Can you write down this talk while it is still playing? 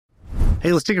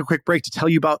Hey, let's take a quick break to tell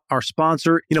you about our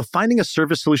sponsor. Finding a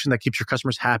service solution that keeps your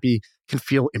customers happy can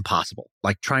feel impossible,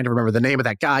 like trying to remember the name of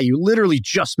that guy you literally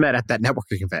just met at that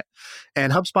networking event.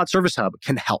 And HubSpot Service Hub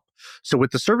can help. So with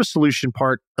the service solution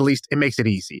part, at least it makes it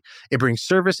easy. It brings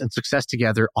service and success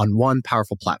together on one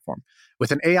powerful platform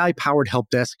with an AI-powered help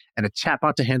desk and a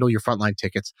chatbot to handle your frontline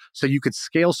tickets so you could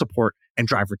scale support and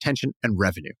drive retention and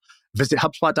revenue. Visit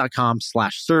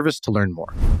HubSpot.com/service to learn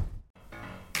more.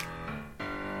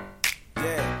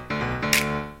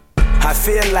 I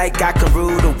feel like I can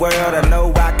rule the world. I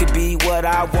know I could be what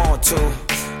I want to.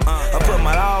 I put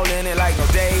my all in it like no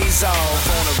days off.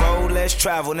 On the road, let's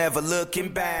travel, never looking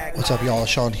back. What's up, y'all?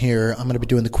 Sean here. I'm going to be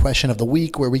doing the question of the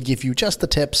week where we give you just the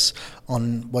tips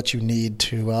on what you need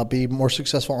to be a more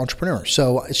successful entrepreneur.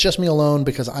 So it's just me alone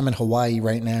because I'm in Hawaii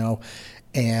right now,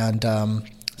 and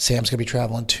Sam's going to be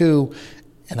traveling too.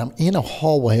 And I'm in a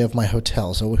hallway of my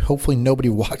hotel, so hopefully nobody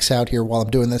walks out here while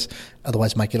I'm doing this.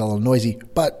 Otherwise, it might get a little noisy.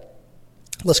 But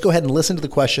let's go ahead and listen to the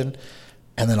question,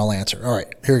 and then I'll answer. All right,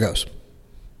 here it goes.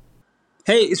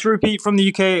 Hey, it's Rupi from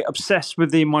the UK, obsessed with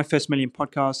the My First Million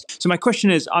podcast. So my question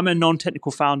is, I'm a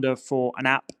non-technical founder for an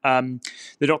app.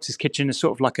 The Doctor's Kitchen is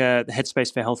sort of like the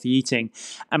headspace for healthy eating.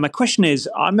 And my question is,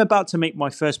 I'm about to make my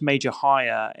first major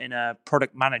hire in a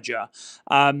product manager.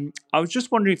 I was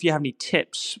just wondering if you have any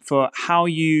tips for how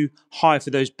you hire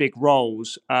for those big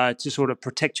roles to sort of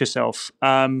protect yourself.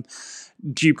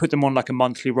 Do you put them on like a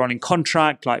monthly running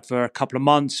contract, like for a couple of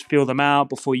months, feel them out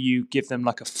before you give them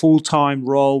like a full-time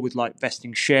role with like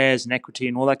vesting shares and equity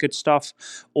and all that good stuff?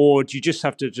 Or do you just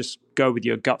have to just go with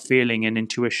your gut feeling and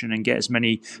intuition and get as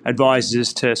many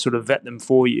advisors to sort of vet them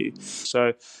for you?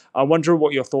 So I wonder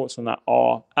what your thoughts on that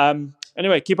are.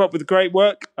 Anyway, keep up with the great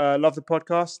work. Love the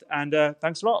podcast, and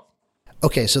thanks a lot.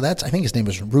 Okay, so I think his name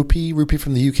was Rupi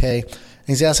from the UK. And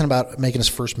he's asking about making his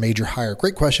first major hire.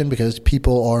 Great question, because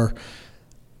people are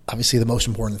obviously the most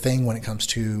important thing when it comes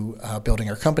to building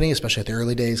our company, especially at the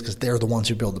early days, because they're the ones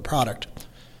who build the product.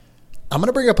 I'm going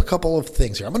to bring up a couple of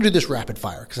things here. I'm going to do this rapid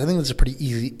fire because I think that's a pretty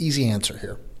easy answer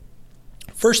here.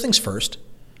 First things first,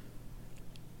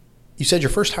 you said your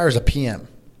first hire is a PM.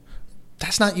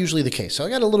 That's not usually the case. So I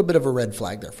got a little bit of a red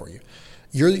flag there for you.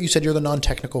 You said you're the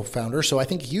non-technical founder, so I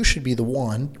think you should be the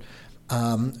one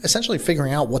essentially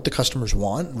figuring out what the customers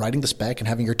want, writing the spec, and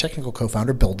having your technical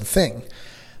co-founder build the thing.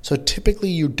 So typically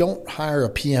you don't hire a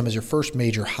PM as your first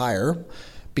major hire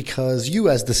because you,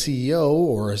 as the CEO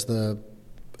or as the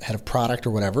head of product or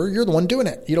whatever, you're the one doing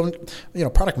it. You don't,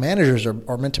 product managers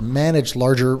are meant to manage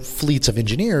larger fleets of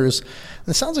engineers. And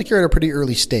it sounds like you're at a pretty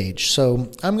early stage. So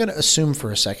I'm going to assume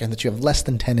for a second that you have less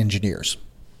than 10 engineers.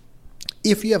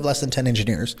 If you have less than 10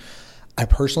 engineers, I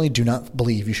personally do not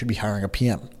believe you should be hiring a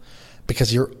PM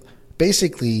because you're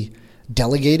basically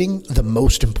delegating the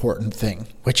most important thing,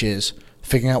 which is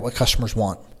figuring out what customers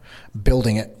want,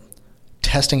 building it,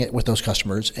 testing it with those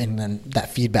customers, and then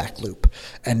that feedback loop.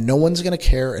 And no one's going to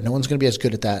care and no one's going to be as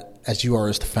good at that as you are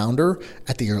as the founder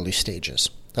at the early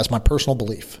stages. That's my personal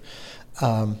belief.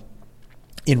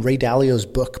 In Ray Dalio's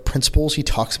book, Principles, he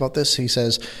talks about this. He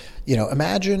says,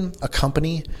 imagine a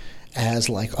company as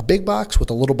like a big box with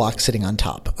a little box sitting on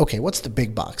top. Okay, what's the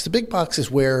big box? The big box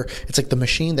is where it's like the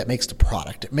machine that makes the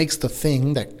product. It makes the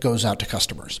thing that goes out to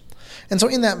customers. And so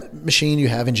in that machine, you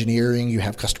have engineering, you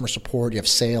have customer support, you have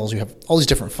sales, you have all these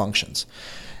different functions.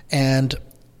 And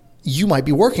you might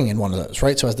be working in one of those,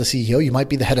 right? So as the CEO, you might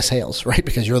be the head of sales, right?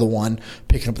 Because you're the one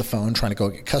picking up the phone, trying to go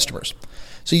get customers.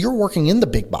 So you're working in the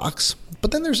big box,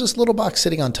 but then there's this little box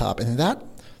sitting on top, and that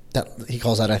he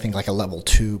calls that, I think, like a level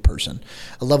 2 person.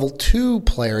 A level 2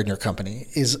 player in your company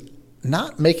is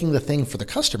not making the thing for the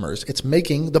customers. It's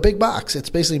making the big box. It's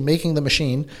basically making the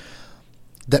machine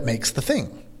that makes the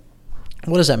thing.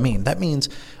 What does that mean? That means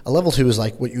a level 2 is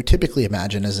like what you typically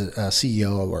imagine as a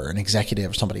CEO or an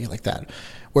executive or somebody like that,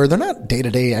 where they're not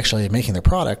day-to-day actually making their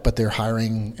product, but they're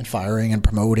hiring and firing and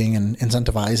promoting and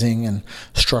incentivizing and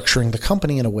structuring the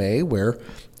company in a way where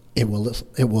it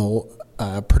will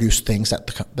produce things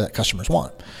that customers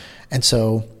want. And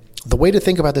so the way to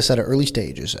think about this at an early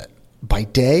stage is that by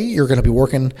day, you're going to be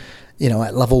working,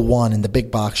 at level 1 in the big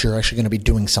box. You're actually going to be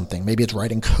doing something. Maybe it's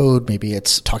writing code. Maybe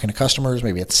it's talking to customers.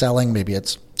 Maybe it's selling. Maybe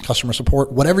it's customer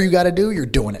support. Whatever you got to do, you're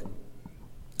doing it.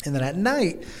 And then at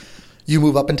night, you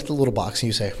move up into the little box and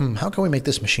you say, how can we make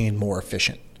this machine more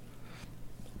efficient?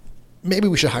 Maybe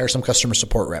we should hire some customer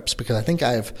support reps because I think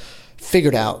I've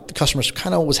figured out the customers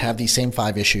kind of always have these same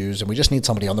 5 issues and we just need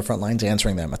somebody on the front lines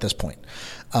answering them at this point.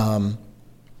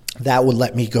 That would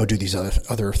let me go do these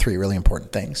other 3 really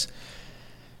important things.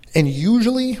 And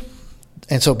usually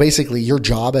And so basically your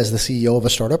job as the CEO of a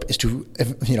startup is to,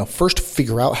 first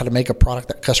figure out how to make a product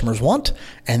that customers want,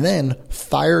 and then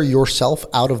fire yourself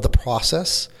out of the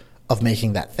process of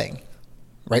making that thing,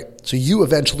 right? So you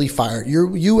eventually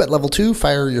you at level 2,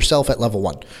 fire yourself at level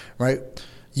 1, right?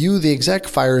 You, the exec,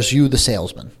 fires you, the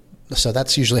salesman. So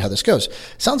that's usually how this goes.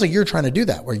 Sounds like you're trying to do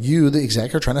that, where you, the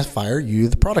exec, are trying to fire you,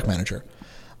 the product manager.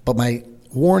 But my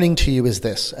warning to you is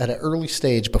this: at an early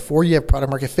stage, before you have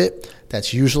product market fit,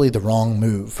 that's usually the wrong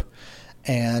move.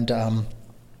 And I'm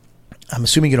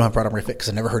assuming you don't have product market fit because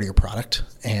I never heard of your product.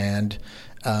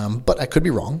 But I could be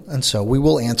wrong. And so we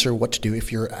will answer what to do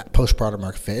if you're at post product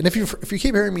market fit. And if you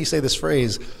keep hearing me say this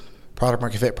phrase, product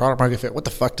market fit, what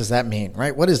the fuck does that mean,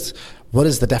 right? What is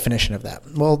the definition of that?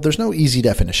 Well, there's no easy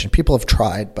definition. People have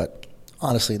tried, but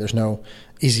honestly, there's no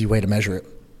easy way to measure it.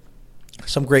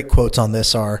 Some great quotes on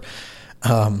this are,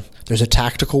 there's a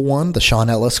tactical one, the Sean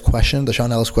Ellis question. The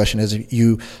Sean Ellis question is,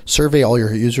 you survey all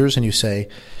your users and you say,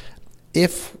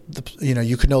 if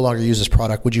you could no longer use this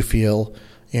product, would you feel,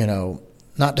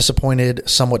 not disappointed,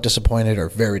 somewhat disappointed, or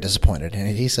very disappointed?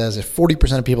 And he says if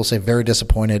 40% of people say very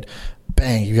disappointed,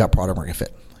 bang, you got product market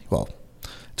fit. Well,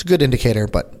 it's a good indicator,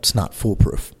 but it's not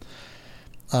foolproof.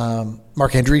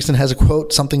 Mark Andreessen has a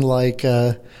quote, something like,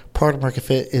 product market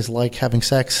fit is like having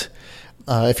sex.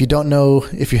 If you don't know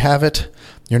if you have it,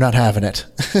 you're not having it.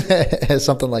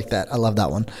 Something like that. I love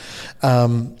that one.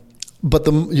 But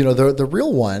the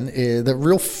real one is the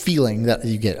real feeling that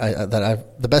you get.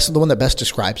 The one that best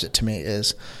describes it to me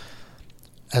is,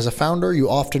 as a founder, you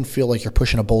often feel like you're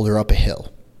pushing a boulder up a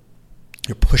hill.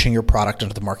 You're pushing your product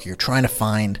into the market. You're trying to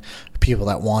find people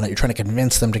that want it. You're trying to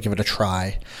convince them to give it a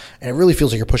try, and it really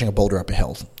feels like you're pushing a boulder up a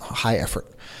hill. High effort.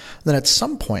 Then at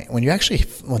some point, when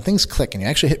things click and you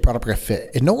actually hit product market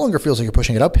fit, it no longer feels like you're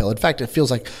pushing it uphill. In fact, it feels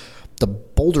like the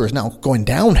boulder is now going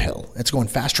downhill. It's going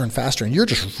faster and faster, and you're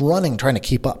just running, trying to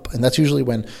keep up. And that's usually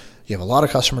when you have a lot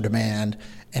of customer demand,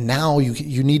 and now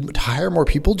you need to hire more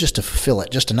people just to fulfill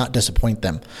it, just to not disappoint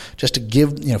them, just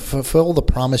to fulfill the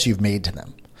promise you've made to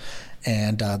them.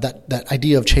 And that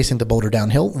idea of chasing the boulder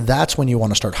downhill, that's when you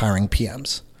want to start hiring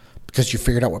PMs, because you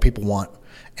figured out what people want,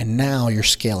 and now you're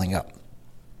scaling up.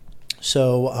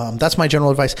 So that's my general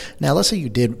advice. Now, let's say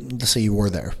you were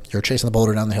there. You're chasing the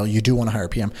boulder down the hill. You do want to hire a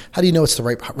PM. How do you know it's the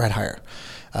right hire?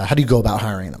 How do you go about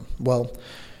hiring them? Well,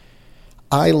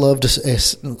 I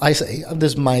say,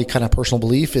 this is my kind of personal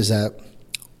belief, is that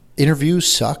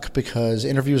interviews suck, because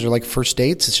interviews are like first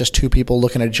dates. It's just two people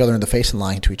looking at each other in the face and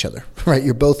lying to each other, right?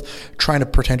 You're both trying to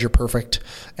pretend you're perfect,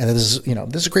 and this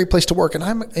is a great place to work, and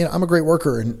I'm a great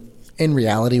worker. And in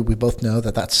reality, we both know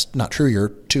that that's not true. You're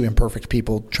two imperfect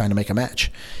people trying to make a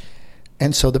match.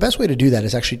 And so the best way to do that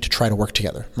is actually to try to work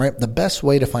together, right? The best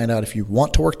way to find out if you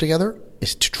want to work together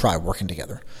is to try working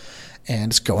together,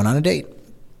 and it's going on a date.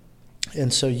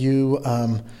 And so you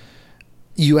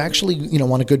actually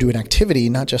want to go do an activity,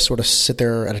 not just sort of sit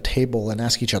there at a table and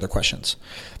ask each other questions.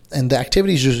 And the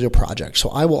activity is usually a project. So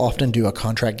I will often do a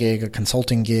contract gig, a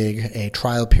consulting gig, a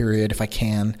trial period if I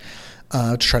can,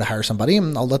 to try to hire somebody,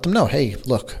 and I'll let them know, hey,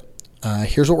 look,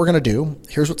 here's what we're going to do.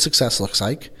 Here's what success looks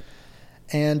like.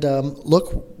 And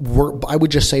I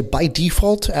would just say by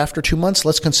default, after 2 months,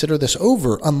 let's consider this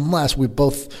over, unless we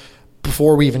both,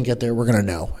 before we even get there, we're going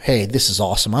to know, hey, this is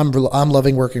awesome. I'm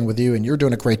loving working with you, and you're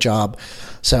doing a great job.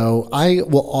 So I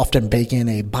will often bake in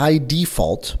a by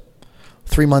default,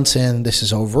 3 months in, this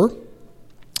is over,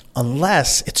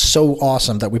 unless it's so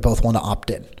awesome that we both want to opt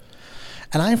in.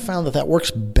 And I found that works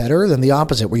better than the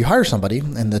opposite, where you hire somebody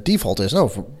and the default is,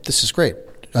 oh, this is great,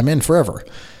 I'm in forever.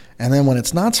 And then when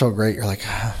it's not so great, you're like,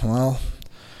 well,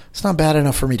 it's not bad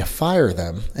enough for me to fire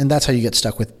them. And that's how you get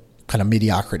stuck with kind of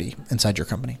mediocrity inside your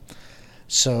company.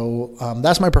 So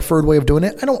that's my preferred way of doing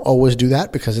it. I don't always do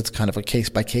that, because it's kind of a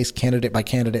case-by-case,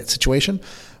 candidate-by-candidate situation.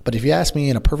 But if you ask me,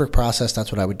 in a perfect process,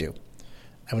 that's what I would do.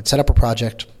 I would set up a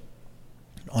project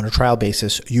on a trial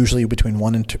basis, usually between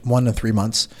 1 and 3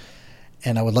 months.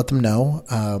 And I would let them know,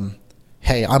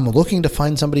 hey, I'm looking to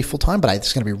find somebody full-time, but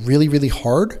it's going to be really, really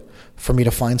hard for me to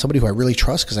find somebody who I really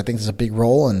trust, because I think this is a big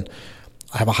role and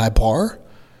I have a high bar.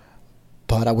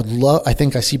 But I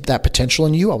think I see that potential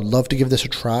in you. I would love to give this a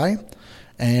try.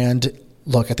 And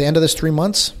look, at the end of this 3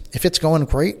 months, if it's going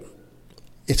great,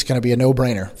 it's going to be a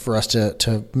no-brainer for us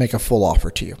to make a full offer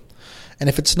to you. And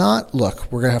if it's not,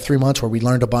 look, we're going to have 3 months where we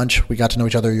learned a bunch, we got to know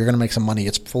each other, you're going to make some money,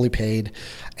 it's fully paid,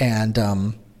 and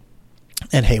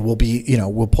hey, we'll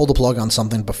pull the plug on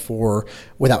something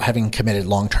without having committed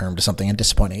long-term to something and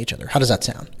disappointing each other. How does that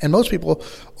sound? And most people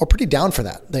are pretty down for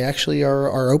that. They actually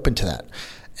are open to that.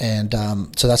 And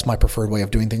so that's my preferred way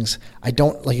of doing things. I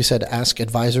don't, like you said, ask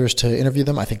advisors to interview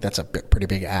them. I think that's a pretty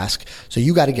big ask. So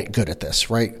you got to get good at this,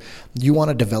 right? You want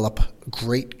to develop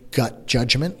great gut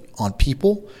judgment on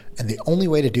people. And the only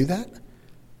way to do that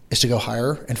is to go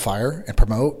hire and fire and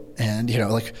promote and,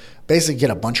 basically get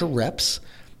a bunch of reps,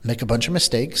 make a bunch of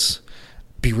mistakes,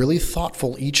 be really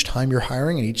thoughtful each time you're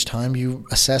hiring and each time you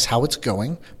assess how it's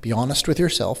going. Be honest with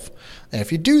yourself. And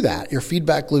if you do that, your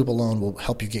feedback loop alone will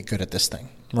help you get good at this thing,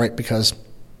 right? Because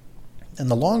in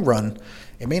the long run,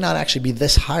 it may not actually be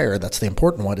this hire that's the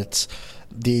important one. It's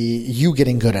you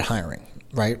getting good at hiring,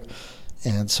 right?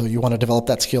 And so you want to develop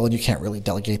that skill, and you can't really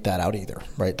delegate that out either,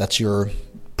 right? That's your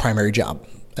primary job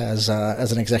as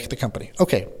an exec at the company.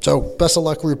 Okay, so best of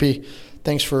luck, Rupy.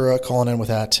 Thanks for calling in with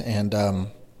that, and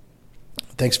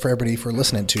thanks for everybody for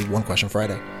listening to One Question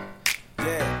Friday.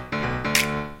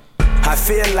 Yeah. I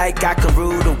feel like I can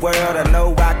rule the world. I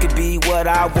know I could be what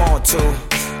I want to.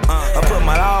 I put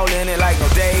my all in it like no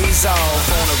days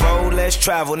off. On the road, let's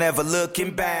travel, never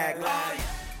looking back.